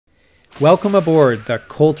Welcome aboard the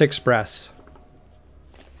Colt Express.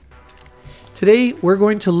 Today we're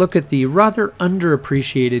going to look at the rather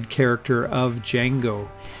underappreciated character of Django,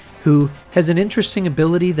 who has an interesting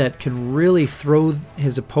ability that can really throw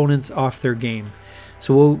his opponents off their game.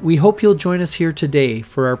 So we hope you'll join us here today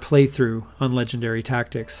for our playthrough on Legendary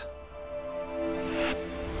Tactics.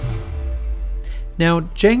 Now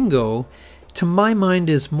Django, to my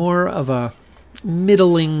mind, is more of a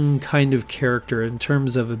middling kind of character in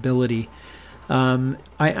terms of ability. I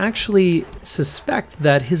actually suspect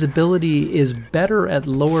that his ability is better at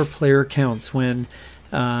lower player counts when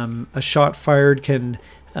a shot fired can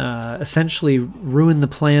essentially ruin the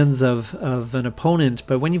plans of an opponent.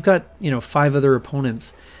 But when you've got 5 other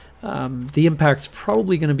opponents, the impact's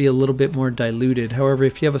probably going to be a little bit more diluted. However,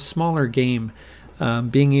 if you have a smaller game,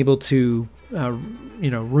 being able to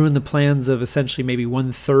ruin the plans of essentially maybe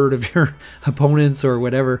 1/3 of your opponents or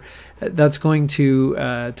whatever, that's going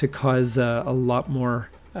to cause a lot more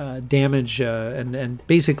damage and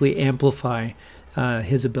basically amplify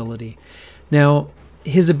his ability. Now,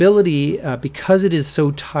 his ability, because it is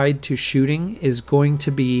so tied to shooting, is going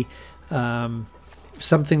to be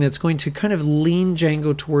something that's going to kind of lean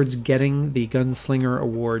Django towards getting the Gunslinger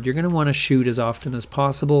award. You're going to want to shoot as often as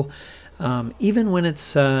possible. Even when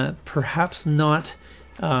it's perhaps not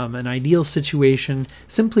an ideal situation,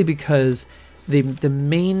 simply because the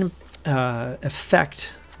main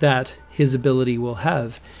effect that his ability will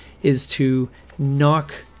have is to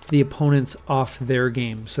knock the opponents off their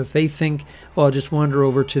game. So if they think, oh, I'll just wander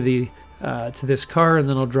over to this car and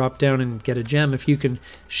then I'll drop down and get a gem, if you can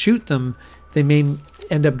shoot them, they may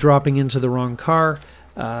end up dropping into the wrong car,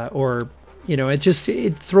 or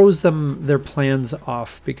it throws their plans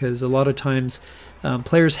off, because a lot of times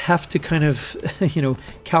players have to kind of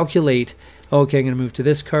calculate, okay, I'm going to move to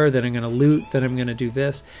this car, then I'm going to loot, then I'm going to do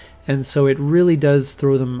this, and so it really does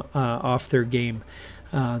throw them off their game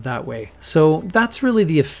that way. So that's really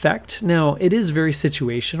the effect. Now, it is very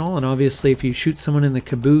situational, and obviously if you shoot someone in the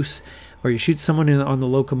caboose or you shoot someone on the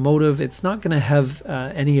locomotive, it's not going to have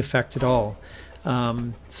any effect at all.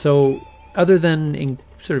 So other than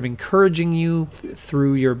sort of encouraging you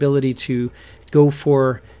through your ability to go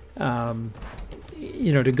for the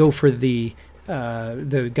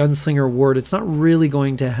Gunslinger award, it's not really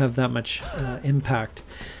going to have that much impact.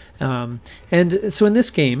 And so in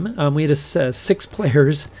this game, we had 6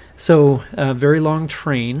 players, so a very long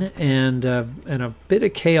train, and a bit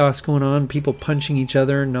of chaos going on, people punching each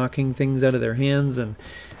other, knocking things out of their hands, and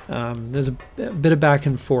there's a bit of back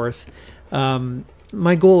and forth.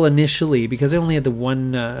 My goal initially, because I only had the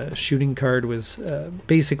one shooting card, was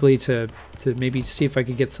basically to maybe see if I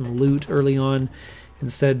could get some loot early on,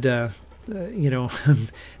 instead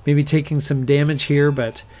maybe taking some damage here,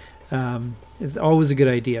 but it's always a good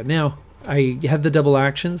idea. Now, I have the double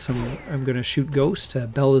action, so I'm going to shoot Ghost.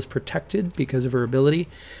 Belle is protected because of her ability,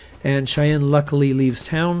 and Cheyenne luckily leaves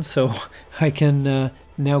town, so I can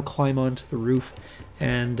now climb onto the roof.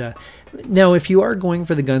 And now, if you are going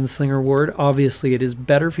for the Gunslinger award, obviously it is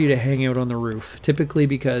better for you to hang out on the roof, typically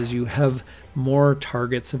because you have more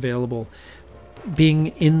targets available. Being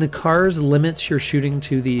in the cars limits your shooting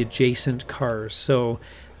to the adjacent cars. So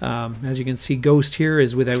as you can see, Ghost here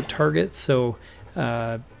is without targets, so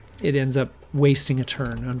it ends up wasting a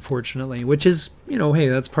turn, unfortunately, which is, hey,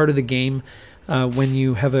 that's part of the game. When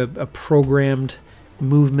you have a programmed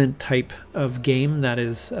movement type of game, that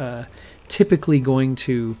is typically going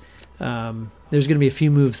to there's going to be a few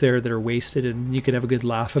moves there that are wasted, and you can have a good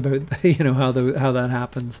laugh about how that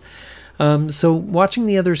happens. So watching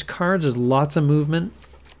the others' cards, there's lots of movement.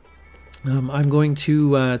 I'm going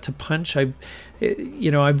to punch. I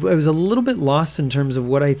was a little bit lost in terms of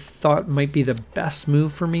what I thought might be the best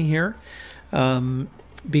move for me here,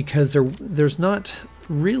 because there's not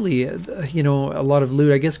really a lot of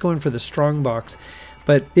loot. I guess going for the strong box.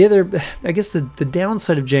 But I guess the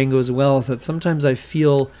downside of Django as well is that sometimes I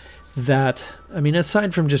feel that,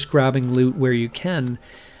 aside from just grabbing loot where you can,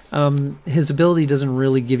 his ability doesn't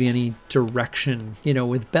really give you any direction.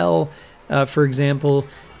 With Belle, for example,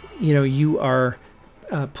 you are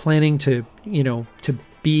planning to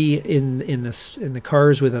be in the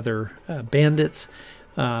cars with other bandits.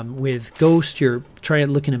 With Ghost, you're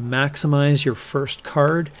looking to maximize your first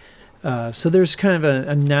card. So there's kind of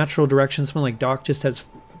a natural direction. Someone like Doc just has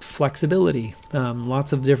flexibility,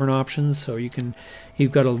 lots of different options, so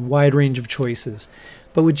you've got a wide range of choices.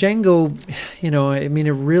 But with Django,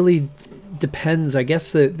 it really depends. I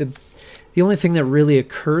guess the only thing that really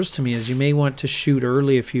occurs to me is you may want to shoot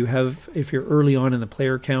early if you're early on in the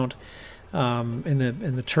player count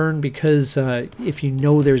in the turn, because if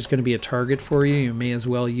there's going to be a target for you, you may as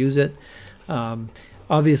well use it.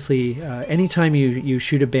 obviously, anytime you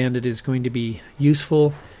shoot a bandit is going to be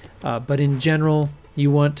useful, but in general,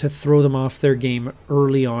 you want to throw them off their game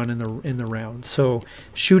early on in the round. So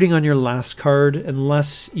shooting on your last card,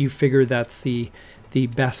 unless you figure that's the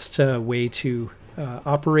best way to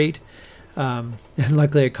operate. And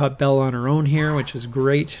luckily I caught Belle on her own here, which is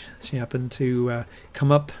great. She happened to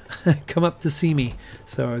come up to see me,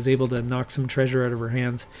 so I was able to knock some treasure out of her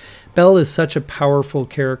hands. Belle is such a powerful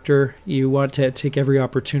character. You want to take every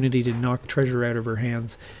opportunity to knock treasure out of her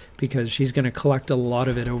hands, because she's going to collect a lot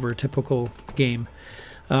of it over a typical game.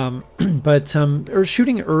 Or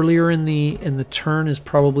shooting earlier in the turn is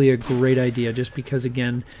probably a great idea, just because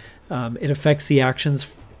again, it affects the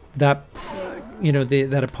actions that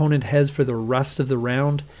that opponent has for the rest of the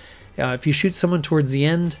round. If you shoot someone towards the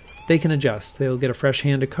end, they can adjust. They'll get a fresh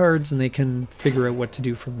hand of cards and they can figure out what to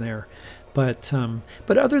do from there. But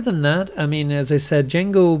other than that, I mean, as I said,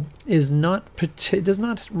 Django does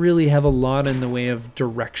not really have a lot in the way of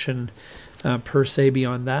direction per se.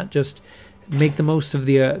 Beyond that, just make the most of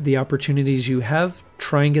the opportunities you have.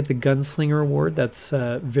 Try and get the gunslinger award. That's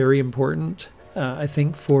very important, I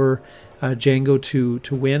think, for Django to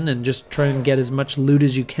win, and just try and get as much loot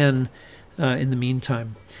as you can in the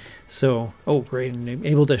meantime. So, oh great, and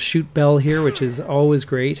able to shoot Belle here, which is always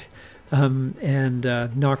great, and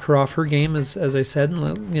knock her off her game, as I said.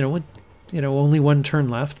 Only one turn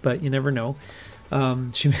left, but you never know.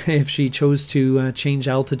 If she chose to change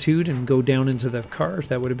altitude and go down into the car,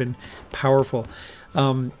 that would have been powerful.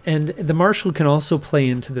 And the Marshal can also play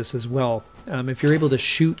into this as well. If you're able to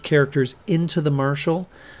shoot characters into the Marshal,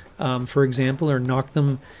 for example, or knock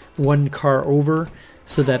them one car over,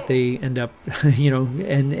 so that they end up,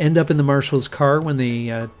 end up in the Marshal's car when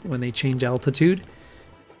they change altitude,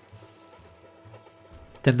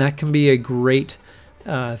 then that can be a great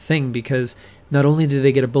thing, because not only do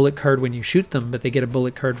they get a bullet card when you shoot them, but they get a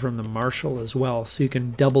bullet card from the Marshal as well. So you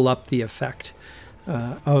can double up the effect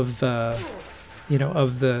of the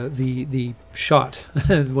shot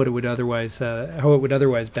and what it would otherwise how it would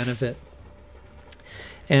otherwise benefit.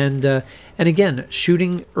 And again,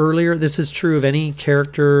 shooting earlier, this is true of any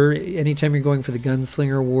character, anytime you're going for the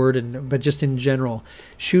Gunslinger Award, but just in general,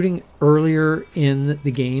 shooting earlier in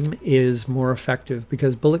the game is more effective,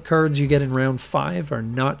 because bullet cards you get in round 5 are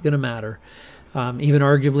not going to matter. Even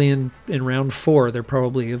arguably in round 4, they're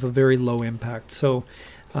probably of a very low impact. So,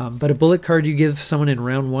 but a bullet card you give someone in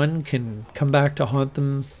round 1 can come back to haunt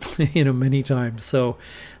them, many times. So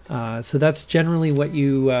that's generally what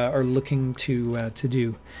you are looking to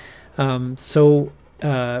do. So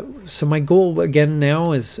my goal again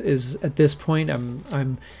now is at this point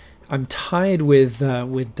I'm tied with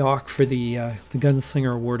Doc for the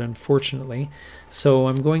Gunslinger Award, unfortunately. So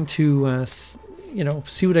I'm going to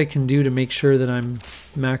see what I can do to make sure that I'm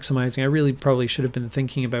maximizing. I really probably should have been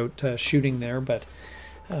thinking about shooting there, but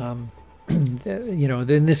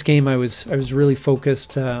in this game I was really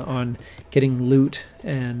focused on getting loot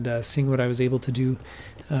and seeing what I was able to do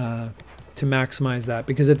to maximize that,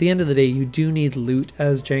 because at the end of the day you do need loot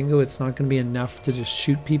as Django. It's not going to be enough to just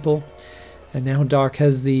shoot people. And now Doc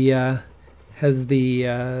has the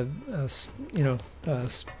box,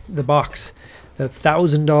 the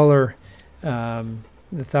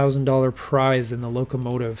 $1,000 prize in the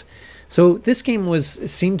locomotive. So this game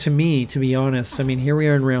seemed to me, to be honest, I mean, here we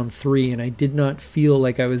are in round 3, and I did not feel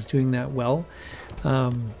like I was doing that well.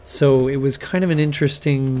 So it was kind of an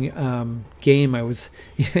interesting game. I was,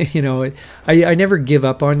 I never give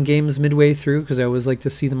up on games midway through, because I always like to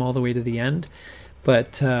see them all the way to the end.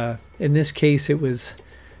 But in this case, it was,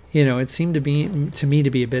 it seemed to me to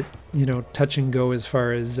be a bit, touch and go as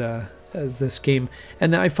far as this game.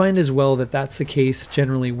 And I find as well that that's the case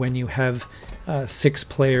generally when you have 6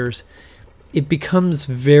 players. It becomes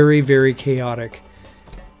very, very chaotic.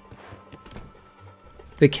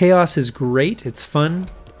 The chaos is great. It's fun.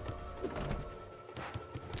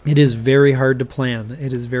 It is very hard to plan.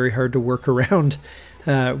 It is very hard to work around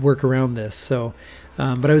this. So,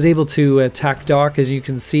 but I was able to attack Doc, as you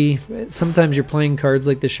can see. Sometimes you're playing cards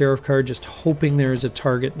like the Sheriff card, just hoping there's a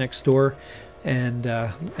target next door, and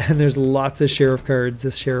there's lots of Sheriff cards.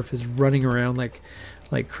 This Sheriff is running around like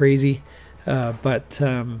crazy. But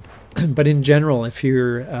in general, if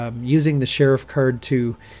you're using the Sheriff card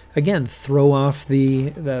to again throw off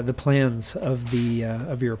the plans of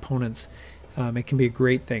your opponents, it can be a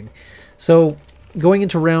great thing. So going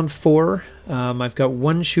into round 4, I've got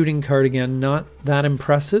 1 shooting card again, not that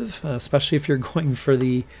impressive, especially if you're going for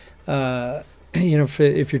the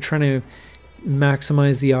if you're trying to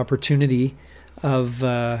maximize the opportunity of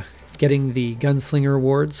getting the Gunslinger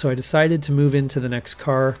Award. So I decided to move into the next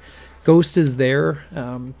car. Ghost is there.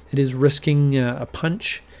 It is risking a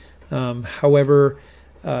punch. However,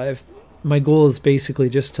 if my goal is basically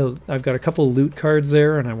just to, I've got a couple of loot cards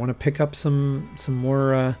there, and I want to pick up some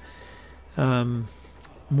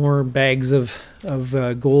more bags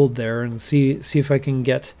of gold there, and see if I can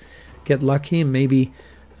get lucky, and maybe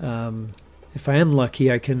if I am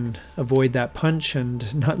lucky, I can avoid that punch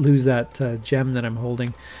and not lose that gem that I'm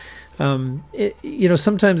holding. You know,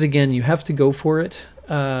 sometimes again you have to go for it.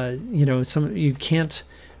 You know, you can't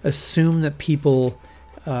assume that people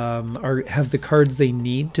have the cards they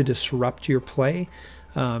need to disrupt your play.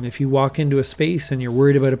 If you walk into a space and you're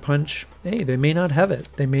worried about a punch, hey, they may not have it.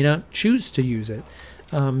 They may not choose to use it.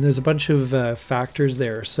 There's a bunch of factors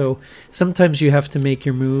there. So sometimes you have to make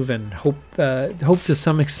your move and hope to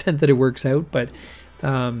some extent that it works out. But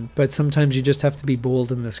sometimes you just have to be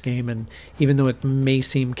bold in this game, and even though it may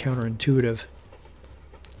seem counterintuitive.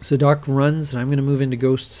 So Doc runs, and I'm going to move into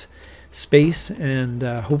Ghost's space and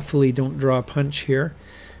hopefully don't draw a punch here.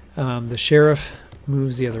 The sheriff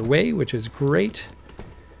moves the other way, which is great,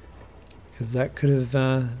 because that could have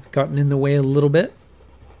gotten in the way a little bit.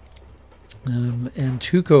 And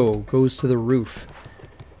Tuco goes to the roof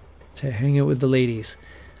to hang out with the ladies.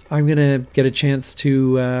 I'm going to get a chance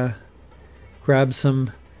to grab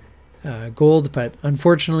some gold, but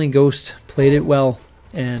unfortunately Ghost played it well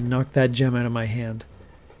and knocked that gem out of my hand.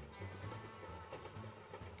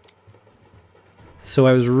 So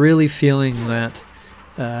I was really feeling that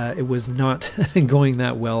it was not going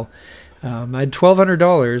that well. I had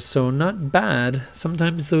 $1,200, so not bad.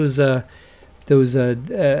 Sometimes those you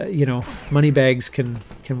know, money bags can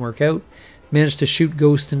work out. Managed to shoot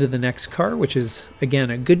Ghost into the next car, which is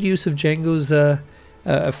again a good use of Django's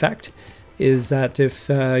effect. Is that if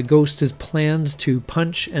Ghost is planned to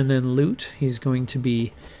punch and then loot, he's going to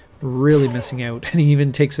be really missing out. And he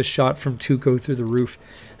even takes a shot from Tuco through the roof,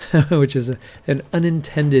 which is an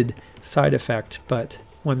unintended side effect, but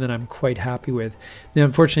one that I'm quite happy with. Now,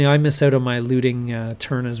 unfortunately, I miss out on my looting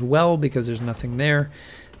turn as well because there's nothing there.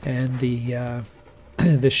 And the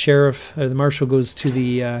sheriff, the marshal, goes to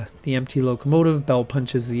the empty locomotive. Bell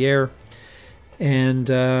punches the air, and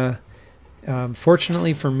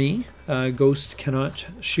fortunately for me, Ghost cannot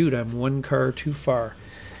shoot. I'm one car too far,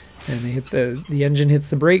 and they hit the engine hits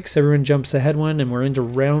the brakes. Everyone jumps ahead one, and we're into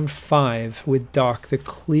round 5 with Doc, the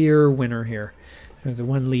clear winner here, or the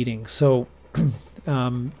one leading. So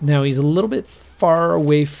now he's a little bit far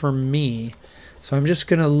away from me. So I'm just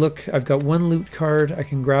going to look. I've got one loot card. I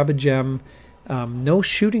can grab a gem. No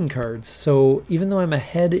shooting cards. So even though I'm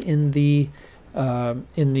ahead in the you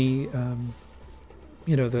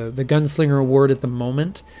know, the gunslinger award at the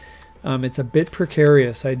moment, it's a bit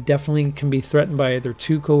precarious. I definitely can be threatened by either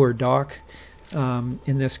Tuco or Doc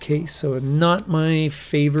in this case. So not my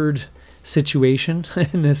favored situation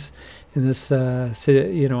in this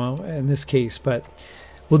you know, in this case. But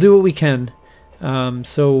we'll do what we can. We're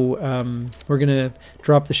gonna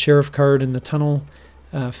drop the sheriff card in the tunnel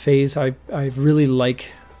phase. I really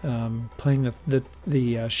like playing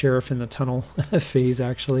the sheriff in the tunnel phase.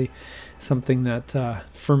 Actually, something that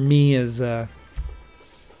for me is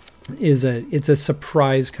it's a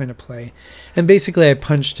surprise kind of play. And basically, I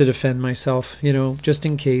punch to defend myself. You know, just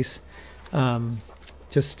in case. Even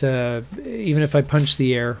if I punch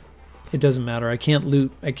the air, it doesn't matter. I can't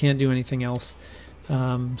loot. I can't do anything else.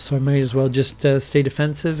 So I might as well just stay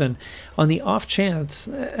defensive, and on the off chance,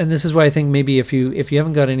 and this is why I think maybe if you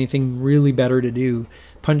haven't got anything really better to do,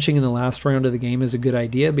 punching in the last round of the game is a good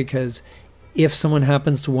idea, because if someone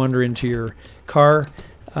happens to wander into your car,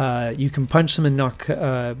 you can punch them and knock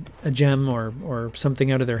a gem or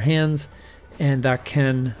something out of their hands, and that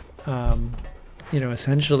can you know,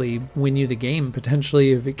 essentially win you the game,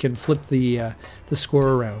 potentially, if it can flip the score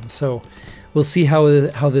around. So we'll see how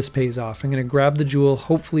this pays off. I'm going to grab the jewel.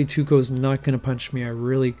 Hopefully Tuco's not going to punch me. I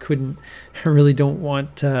really don't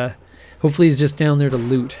want... hopefully he's just down there to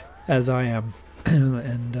loot, as I am.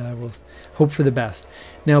 And we'll hope for the best.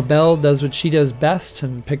 Now Belle does what she does best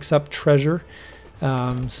and picks up treasure.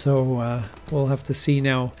 So we'll have to see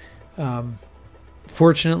now.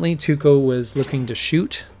 Fortunately, Tuco was looking to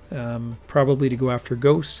shoot, probably to go after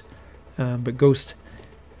Ghost. But Ghost...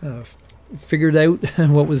 figured out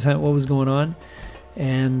what was going on,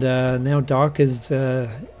 and now Doc is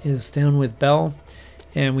down with Belle,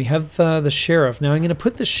 and we have the sheriff. Now I'm going to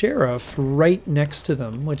put the sheriff right next to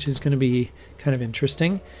them, which is going to be kind of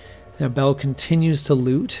interesting. Now Belle continues to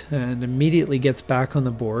loot and immediately gets back on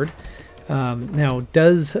the board. Now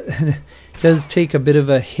does take a bit of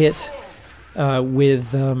a hit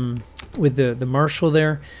with the marshal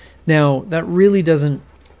there. Now that really doesn't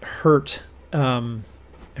hurt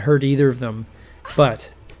either of them,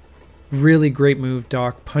 but Really great move.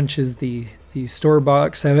 Doc punches the store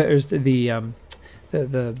box, the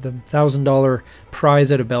 $1,000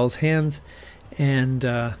 prize out of Belle's hands, and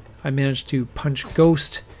I managed to punch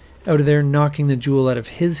Ghost out of there, knocking the jewel out of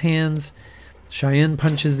his hands. Cheyenne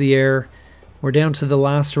punches the air. We're down to the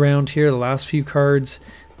last round here, the last few cards.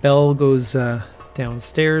 Belle goes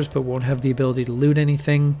downstairs but won't have the ability to loot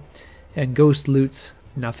anything, and Ghost loots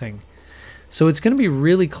nothing. So it's going to be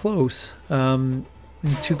really close.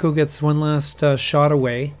 Tuco gets one last shot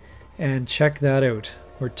away, and check that out.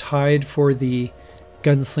 We're tied for the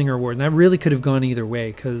Gunslinger Award, and that really could have gone either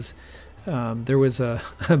way because there was a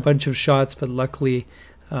bunch of shots, but luckily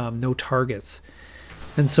no targets.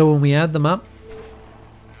 And so when we add them up,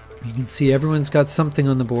 you can see everyone's got something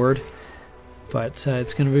on the board, but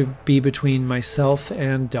it's going to be between myself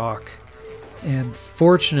and Doc. And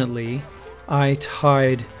fortunately, I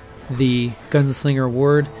tied the Gunslinger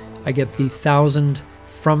Award. I get the 1,000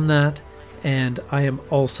 from that, and I am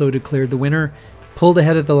also declared the winner. Pulled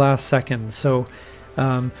ahead at the last second. So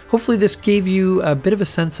hopefully this gave you a bit of a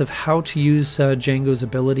sense of how to use Django's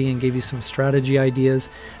ability and gave you some strategy ideas.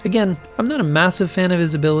 Again, I'm not a massive fan of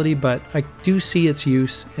his ability, but I do see its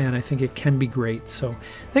use, and I think it can be great. So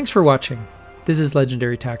thanks for watching. This is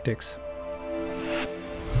Legendary Tactics.